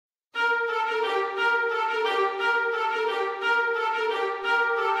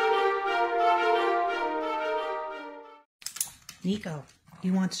Nico,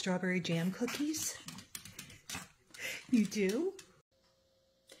 you want strawberry jam cookies? You do?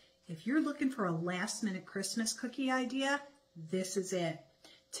 If you're looking for a last-minute Christmas cookie idea, this is it.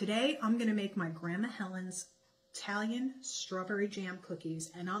 Today, I'm going to make my Grandma Helen's Italian strawberry jam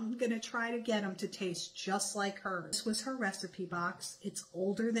cookies, and I'm going to try to get them to taste just like hers. This was her recipe box. It's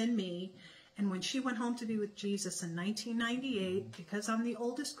older than me, and when she went home to be with Jesus in 1998, because I'm the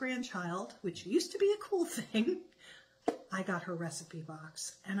oldest grandchild, which used to be a cool thing, I got her recipe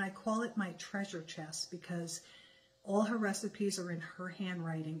box, and I call it my treasure chest because all her recipes are in her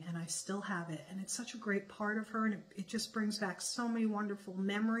handwriting, and I still have it, and it's such a great part of her, and it just brings back so many wonderful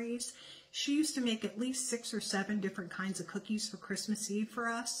memories. She used to make at least 6 or 7 different kinds of cookies for Christmas Eve for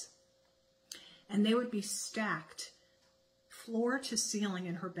us, and they would be stacked floor to ceiling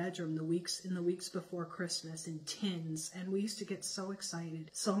in her bedroom in the weeks before Christmas in tins, and we used to get so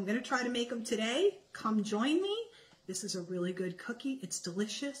excited. So I'm going to try to make them today. Come join me. This is a really good cookie. It's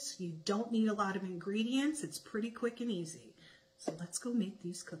delicious. You don't need a lot of ingredients. It's pretty quick and easy. So let's go make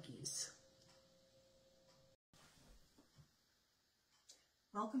these cookies.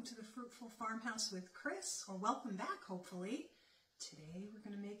 Welcome to the Fruitful Farmhouse with Chris, or welcome back, hopefully. Today we're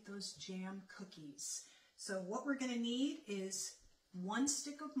going to make those jam cookies. So what we're going to need is 1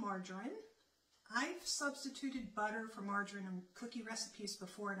 stick of margarine. I've substituted butter for margarine in cookie recipes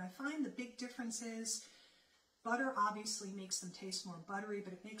before, and I find the big difference is butter obviously makes them taste more buttery,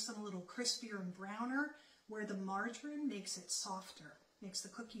 but it makes them a little crispier and browner, where the margarine makes it softer, makes the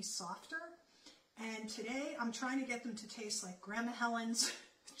cookies softer. And today I'm trying to get them to taste like Grandma Helen's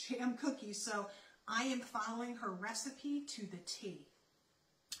jam cookies, so I am following her recipe to the T.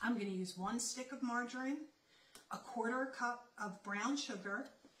 I'm going to use 1 stick of margarine, 1/4 cup of brown sugar,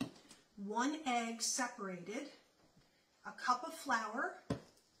 1 egg separated, a cup of flour,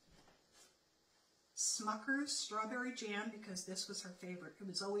 Smucker's strawberry jam, because this was her favorite. It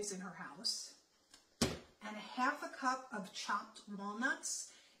was always in her house. And 1/2 cup of chopped walnuts.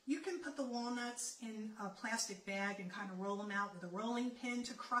 You can put the walnuts in a plastic bag and kind of roll them out with a rolling pin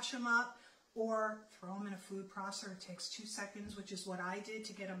to crush them up, or throw them in a food processor. It takes 2 seconds, which is what I did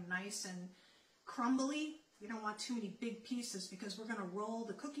to get them nice and crumbly. You don't want too many big pieces because we're going to roll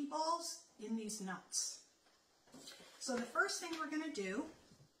the cookie balls in these nuts. So the first thing we're going to do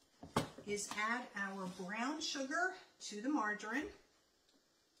is add our brown sugar to the margarine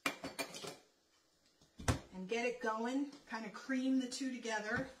and get it going, kind of cream the two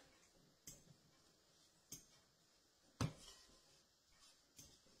together.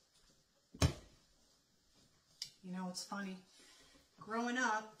 You know, it's funny, growing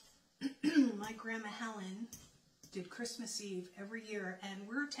up, my Grandma Helen did Christmas Eve every year, and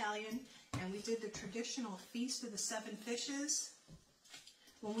we're Italian, and we did the traditional Feast of the 7 Fishes.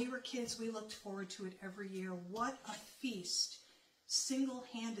 When we were kids, we looked forward to it every year. What a feast,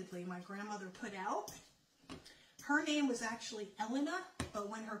 single-handedly, my grandmother put out. Her name was actually Elena, but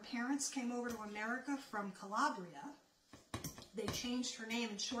when her parents came over to America from Calabria, they changed her name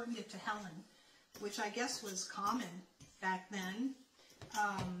and shortened it to Helen, which I guess was common back then.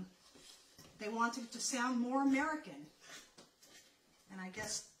 They wanted it to sound more American, and I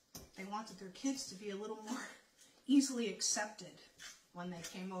guess they wanted their kids to be a little more easily accepted when they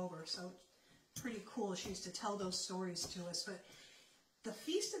came over, so pretty cool. She used to tell those stories to us. But the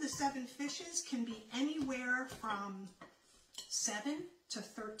Feast of the 7 Fishes can be anywhere from 7 to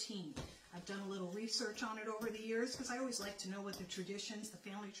 13. I've done a little research on it over the years because I always like to know what the traditions, the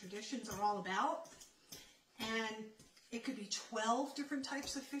family traditions, are all about. And it could be 12 different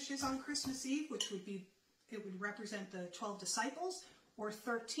types of fishes on Christmas Eve, which would be, it would represent the 12 disciples, or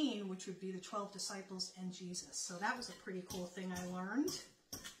 13, which would be the 12 disciples and Jesus. So that was a pretty cool thing I learned.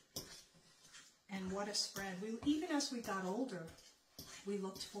 And what a spread. Even as we got older, we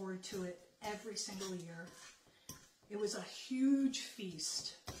looked forward to it every single year. It was a huge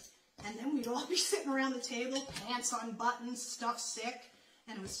feast. And then we'd all be sitting around the table, pants unbuttoned, stuffed sick,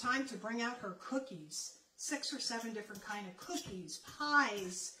 and it was time to bring out her cookies. 6 or 7 different kind of cookies,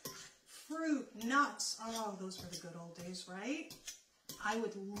 pies, fruit, nuts. Oh, those were the good old days, right? I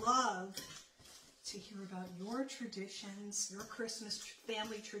would love to hear about your traditions, your Christmas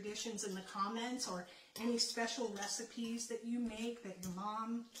family traditions in the comments, or any special recipes that you make that your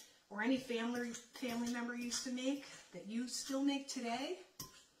mom or any family member used to make that you still make today.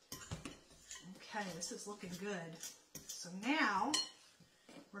 Okay, this is looking good. So now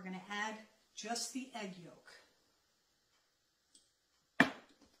we're going to add just the egg yolk.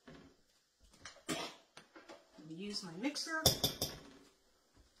 Let me use my mixer.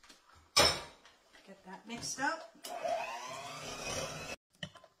 Get that mixed up.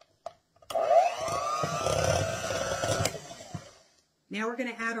 Now we're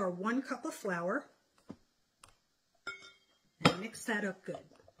going to add our 1 cup of flour and mix that up good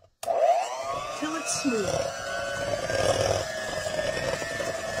till it's smooth.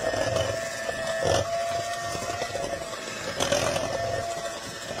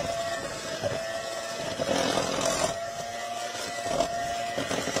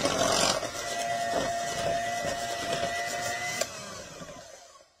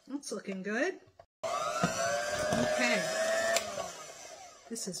 That's looking good. Okay.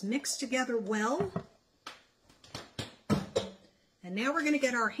 This is mixed together well. And now we're going to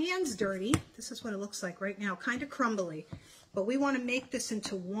get our hands dirty. This is what it looks like right now, kind of crumbly. But we want to make this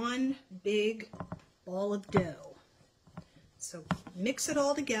into one big ball of dough. So mix it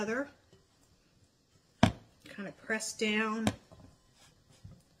all together. Kind of press down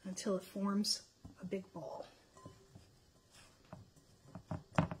until it forms a big ball.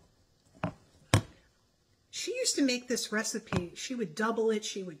 She used to make this recipe. She would double it,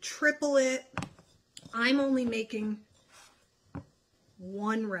 she would triple it. I'm only making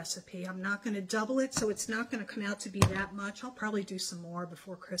one recipe. I'm not going to double it, so it's not going to come out to be that much. I'll probably do some more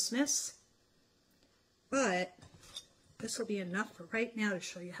before Christmas. But this will be enough for right now to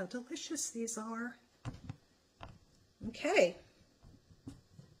show you how delicious these are. Okay.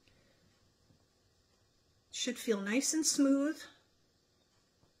 Should feel nice and smooth.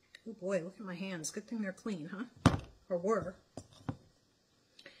 Oh boy, look at my hands. Good thing they're clean, huh? Or were.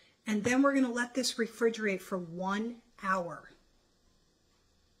 And then we're going to let this refrigerate for 1 hour.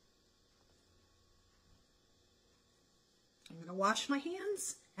 I'm going to wash my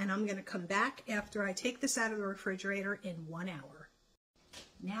hands, and I'm going to come back after I take this out of the refrigerator in 1 hour.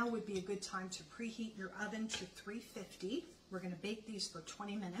 Now would be a good time to preheat your oven to 350. We're going to bake these for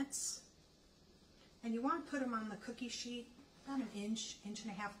 20 minutes. And you want to put them on the cookie sheet about an inch, inch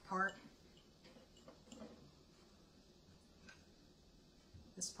and a half apart.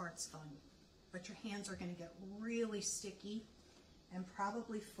 This part's fun, but your hands are going to get really sticky and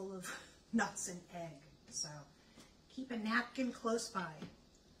probably full of nuts and egg. So keep a napkin close by.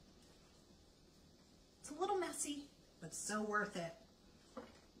 It's a little messy, but so worth it.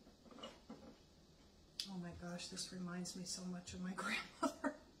 Oh my gosh, this reminds me so much of my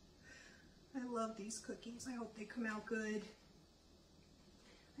grandmother. I love these cookies. I hope they come out good.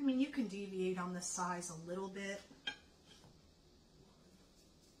 I mean, you can deviate on the size a little bit.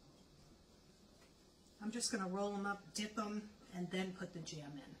 I'm just going to roll them up, dip them, and then put the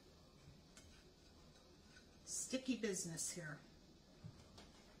jam in. Sticky business here.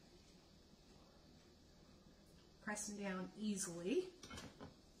 Pressing down easily.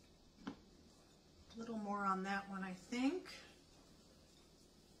 A little more on that one, I think.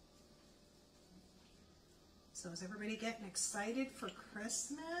 So is everybody getting excited for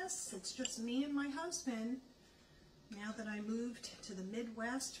Christmas? It's just me and my husband. Now that I moved to the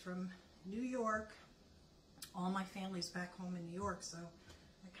Midwest from New York, all my family's back home in New York, so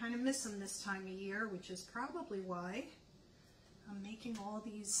I kind of miss them this time of year, which is probably why I'm making all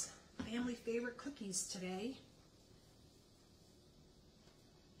these family favorite cookies today.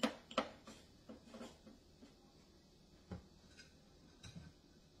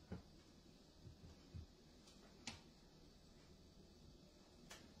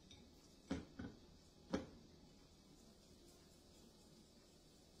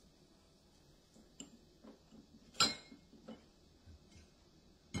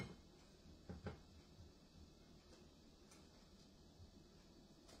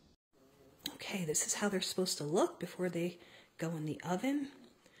 Okay, this is how they're supposed to look before they go in the oven.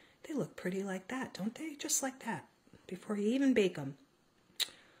 They look pretty like that, don't they? Just like that, before you even bake them.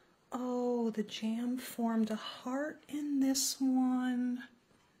 Oh, the jam formed a heart in this one.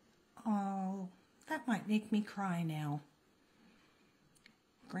 Oh, that might make me cry now.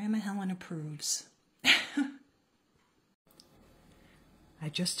 Grandma Helen approves. I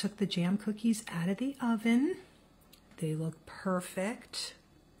just took the jam cookies out of the oven. They look perfect.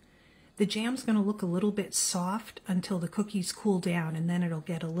 The jam's going to look a little bit soft until the cookies cool down, and then it'll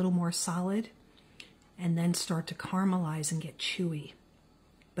get a little more solid and then start to caramelize and get chewy.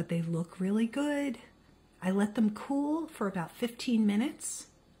 But they look really good. I let them cool for about 15 minutes.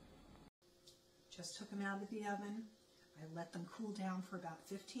 Just took them out of the oven. I let them cool down for about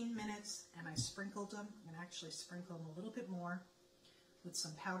 15 minutes, and I sprinkled them, and actually sprinkled them a little bit more with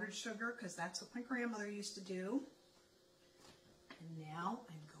some powdered sugar, because that's what my grandmother used to do. And now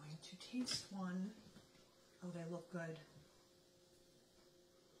I'm going to taste one. Oh, they look good.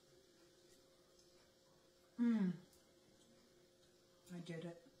 I did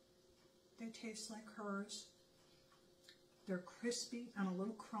it. They taste like hers. They're crispy and a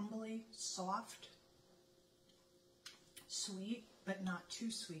little crumbly, soft. sweet, but not too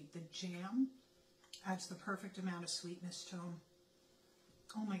sweet. The jam adds the perfect amount of sweetness to them.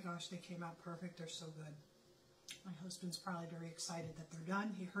 Oh my gosh, they came out perfect. They're so good. My husband's probably very excited that they're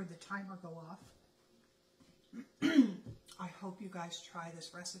done. He heard the timer go off. I hope you guys try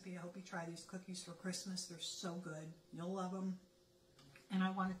this recipe. I hope you try these cookies for Christmas. They're so good. You'll love them. And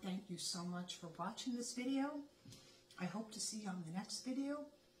I want to thank you so much for watching this video. I hope to see you on the next video.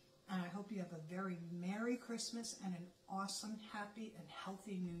 And I hope you have a very Merry Christmas and an awesome, happy, and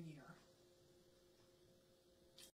healthy New Year.